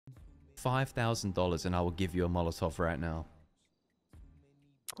$5,000 and I will give you a Molotov right now.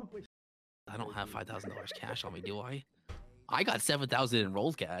 I don't have $5,000 cash on me, do I? I got 7,000 in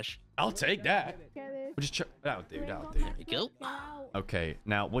rolled cash. I'll take that. We'll just that'll do. That'll do. There you go. Okay,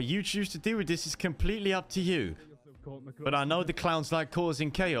 now what you choose to do with this is completely up to you. But I know the clowns like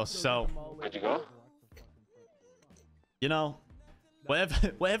causing chaos, so you know,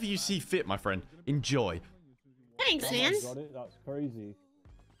 whatever you see fit, my friend. Enjoy. Thanks, man. That's crazy.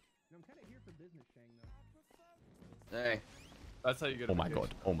 Hey. That's how you get. Oh my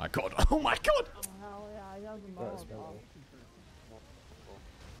god. Oh my god. Oh my god.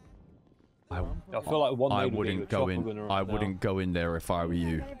 I feel like one. I wouldn't go in. I wouldn't go in there if I were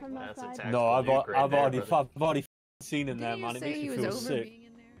you. No, I've already seen him there, man. It makes me feel sick.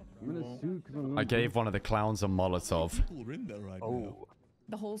 I gave one of the clowns a Molotov. People are in there right now.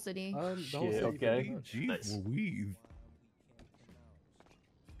 The whole city. Shit, okay. Jeez Louise.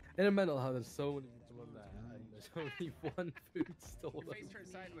 In a mental health, there's so many people in there, and there's only one food store.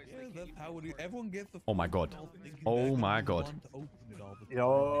 Yeah, that's how it is. Everyone gets the. Oh my god. Oh my god.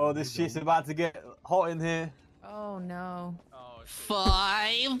 Yo, this shit's about to get hot in here. Oh no.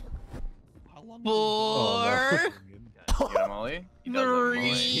 5, 4, You got Molly? He does have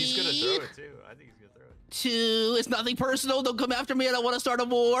Molly. He's gonna throw it too. I think he's gonna throw it. 2. It's nothing personal. Don't come after me. I don't want to start a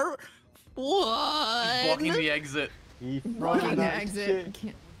war. 1. Blocking the exit. Blocking the exit.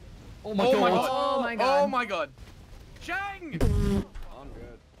 Oh my god. Oh my god. Oh my god. Chang!